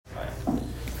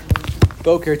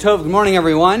Boker Tov. Good morning,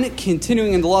 everyone.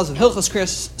 Continuing in the laws of Hilchos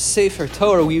Kriyas Sefer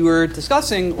Torah, we were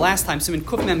discussing last time Siman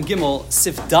Kuf Mem Gimel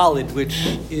Sif Dalid,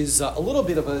 which is a little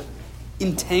bit of a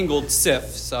entangled sif,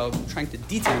 so I'm trying to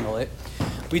detangle it.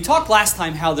 We talked last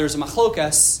time how there's a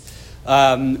machlokas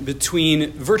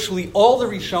between virtually all the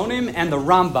Rishonim and the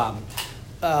Rambam.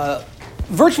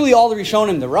 Virtually all the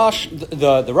Rishonim, the Rosh, the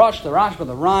Rashba,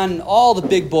 the Ran, all the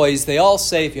big boys, they all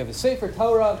say if you have a Sefer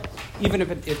Torah, even if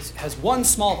it has one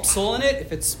small psul in it,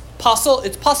 if it's puzzle,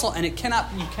 it's puzzle, and you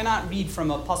cannot read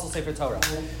from a puzzle Sefer Torah.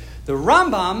 The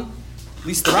Rambam, at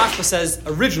least the Rashba says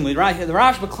originally, right? The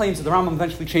Rashba claims that the Rambam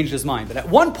eventually changed his mind, but at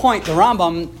one point the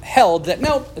Rambam held that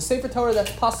no, a Sefer Torah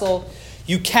that's puzzle,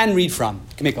 you can read from.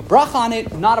 You can make a bracha on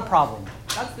it, not a problem.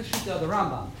 That's the shita of the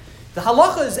Rambam. The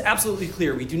halacha is absolutely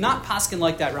clear. We do not paskin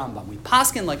like that Rambam. We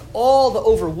paskin like all the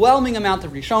overwhelming amount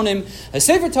of Rishonim. A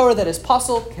Sefer Torah that is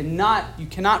puzzle, you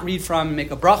cannot read from and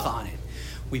make a bracha on it.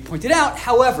 We pointed out,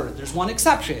 however, there's one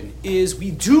exception, is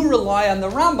we do rely on the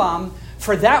Rambam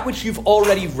for that which you've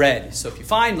already read. So if you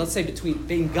find, let's say, between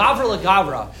being Gavra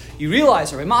LaGavra, you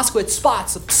realize, or by Moskowitz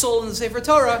spots of psul in the Sefer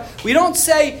Torah, we don't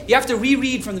say you have to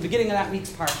reread from the beginning of that week's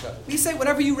parsha. We say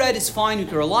whatever you read is fine. You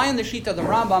can rely on the shita of the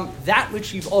Rambam, that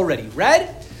which you've already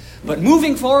read. But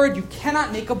moving forward, you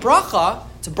cannot make a bracha.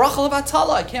 It's a bracha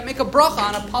levatala. I can't make a bracha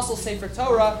on a puzzle Sefer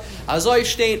Torah. Azoy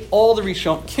state all the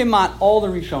Rishon, kimat all the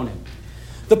Rishonim.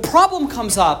 The problem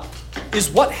comes up is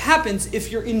what happens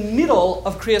if you're in middle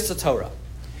of Kriyas Torah.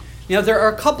 Now, there are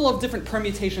a couple of different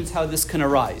permutations how this can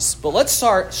arise. But let's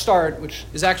start, which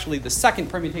is actually the second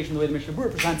permutation, the way the Mishnah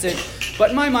Berurah presents it. But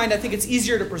in my mind, I think it's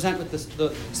easier to present with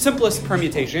the simplest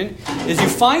permutation, is you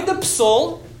find the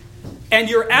psul, and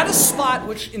you're at a spot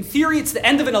which, in theory, it's the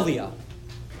end of an aliyah.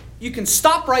 You can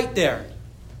stop right there.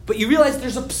 But you realize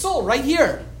there's a psul right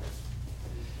here.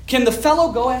 Can the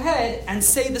fellow go ahead and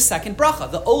say the second bracha?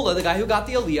 The Ola, the guy who got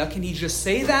the aliyah, can he just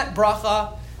say that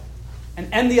bracha and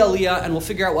end the aliyah, and we'll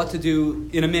figure out what to do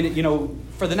in a minute.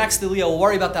 For the next aliyah, we'll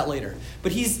worry about that later.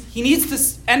 But he needs to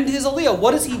end his aliyah.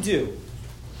 What does he do?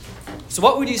 So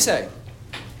what would you say?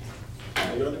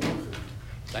 So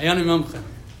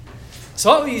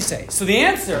what would you say? So the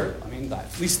answer,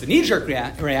 at least the knee-jerk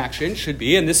reaction should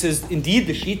be, and this is indeed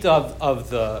the shita of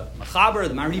the Machaber,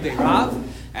 the Maribei Rav,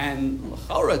 and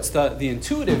it's the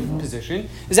intuitive position,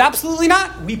 is absolutely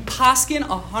not. We paskin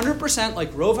 100%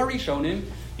 like Rov HaRishonim.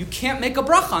 You can't make a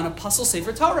bracha on a puzzle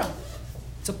Sefer Torah.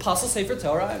 It's a puzzle Sefer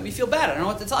Torah, and we feel bad. I don't know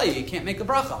what to tell you. You can't make a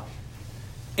bracha.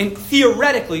 And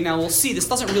theoretically, now we'll see, this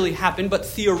doesn't really happen, but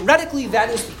theoretically that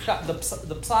is the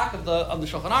psak of the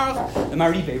Shulchan Aruch, the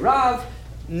Maribei Rav.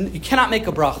 You cannot make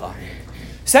a bracha.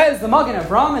 Says the Magen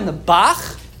Avram and the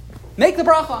Bach, make the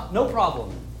bracha, no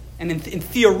problem. And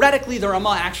theoretically, the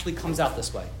Ramah actually comes out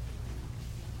this way.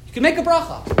 You can make a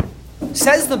bracha.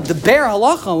 Says the Be'er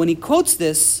Halacha, when he quotes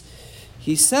this,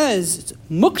 he says, it's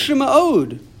muksha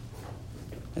ma'od.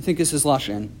 I think this is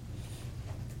Lashon.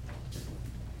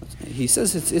 He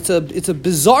says it's a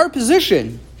bizarre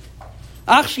position.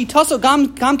 Ach shitaso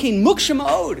gam kein muksha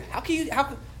ma'od. How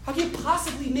can you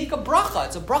possibly make a bracha?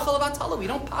 It's a bracha levatala. We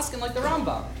don't paskin like the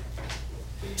Rambam.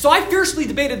 So I fiercely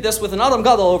debated this with an Adam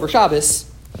Gadol over Shabbos.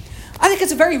 I think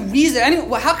it's a very reason.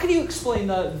 Anyway, how can you explain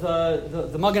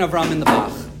the Magen Avram in the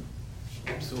Bach?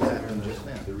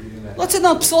 Let's say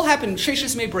no psul happened.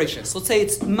 Sheshes mei breishis. Let's say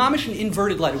it's mamish an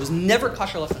inverted light. It was never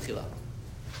kasher l'chachila.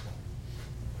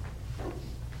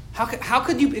 How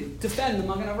could you defend the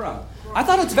Magen Avram? I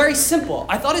thought it's very simple.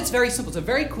 It's a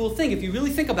very cool thing if you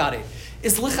really think about it.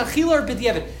 Is l'chachila or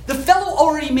b'diavad? The fellow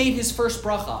already made his first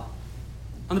bracha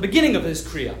on the beginning of his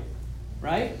kriya,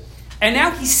 right? And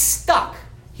now he's stuck.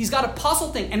 He's got a puzzle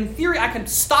thing. And in theory, I can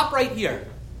stop right here.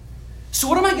 So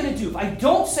what am I going to do? If I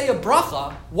don't say a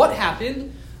bracha, what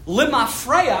happened?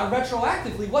 Limafreya,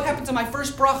 retroactively, what happened to my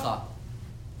first bracha?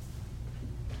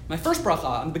 My first bracha,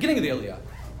 on the beginning of the aliyah.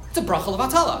 It's a bracha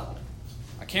levatala.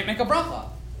 I can't make a bracha.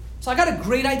 So I got a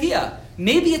great idea.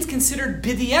 Maybe it's considered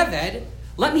b'diavad.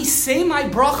 Let me say my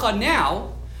bracha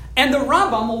now, and the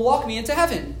Rambam will walk me into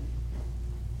heaven.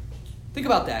 Think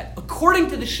about that. According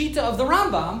to the shita of the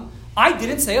Rambam, I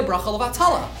didn't say a bracha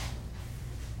levatala.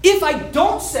 If I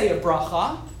don't say a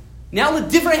bracha, now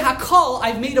l'divrei hakol,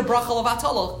 I've made a bracha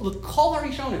levatala. L'kol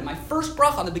harishonim, my first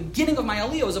bracha on the beginning of my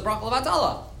aliyah was a bracha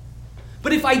levatala.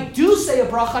 But if I do say a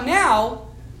bracha now,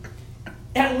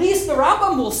 at least the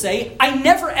Rambam will say, I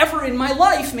never ever in my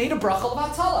life made a bracha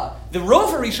levatala. The Rov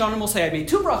HaRishonim will say, I made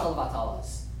 2 bracha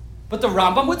levatalas. But the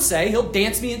Rambam would say, he'll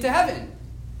dance me into heaven.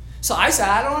 So I said,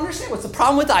 I don't understand. What's the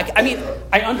problem with that?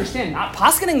 I understand not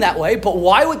paskening that way, but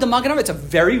why would the Magen Avram? It's a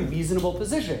very reasonable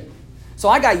position. So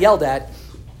I got yelled at.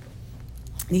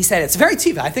 And he said, it's very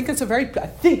tiva. I think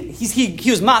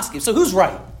he was masking. So who's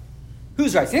right?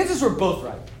 Who's right? The answers were both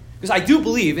right. Because I do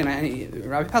believe, and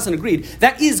Rabbi Passan agreed,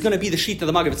 that is going to be the sheet of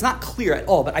the Magen. It's not clear at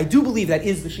all, but I do believe that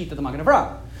is the sheet of the Magen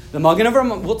Avraham. The Magen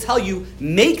Avraham will tell you,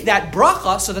 make that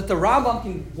bracha so that the Rambam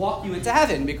can walk you into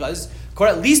heaven, because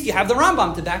at least you have the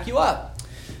Rambam to back you up.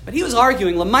 But he was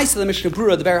arguing, L'maisa the Mishnah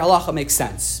Brura, the Ber Halacha makes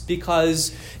sense.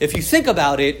 Because if you think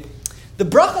about it, the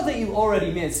bracha that you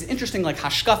already made, it's an interesting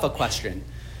hashkafa question.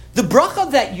 The bracha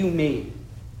that you made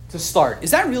to start,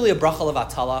 is that really a bracha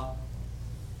levatala?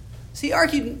 So he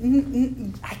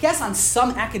argued, I guess on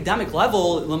some academic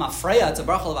level, l'mafreya, it's a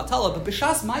bracha levatala, but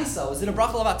b'shas maisa, is it a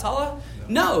bracha levatala?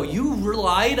 No, you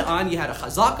relied on, you had a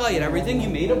chazaka, you had everything, you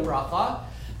made a bracha.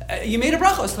 It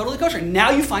was totally kosher.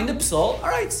 Now you find a psal. All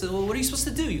right, so what are you supposed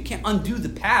to do? You can't undo the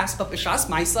past, but b'shas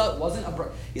maisa, it wasn't a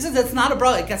bracha. He said that's not a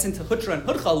bracha. It gets into hutra and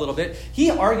hudcha a little bit. He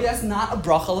argued that's not a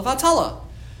bracha levatala.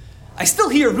 I still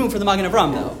hear room for the Magen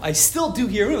Avraham, though. I still do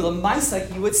hear room. The Maisa,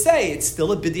 he would say, it's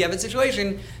still a b'diavad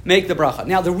situation, make the bracha.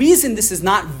 Now, the reason this is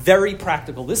not very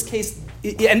practical, this case,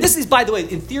 and this is, by the way,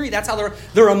 in theory, that's how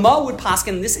the Ramah would paskin,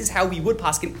 and this is how we would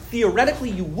paskin. Theoretically,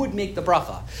 you would make the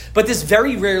bracha. But this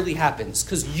very rarely happens,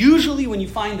 because usually when you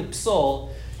find a psal,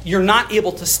 you're not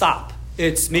able to stop.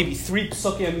 It's maybe 3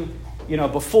 psukim,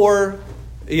 before,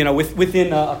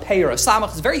 within a pay or a samach.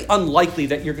 It's very unlikely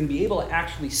that you're going to be able to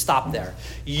actually stop there.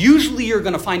 Usually you're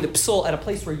going to find a psul at a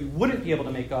place where you wouldn't be able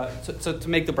to make to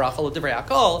make the bracha l'divrei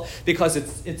hakol, because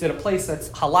it's at a place that's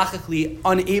halachically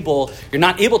unable, you're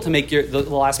not able to make the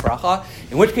last bracha,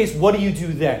 in which case, what do you do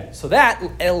then? So that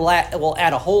will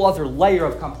add a whole other layer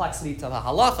of complexity to the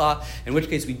halacha, in which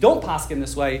case we don't paskin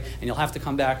this way, and you'll have to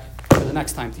come back for the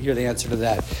next time to hear the answer to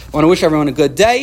that. I want to wish everyone a good day.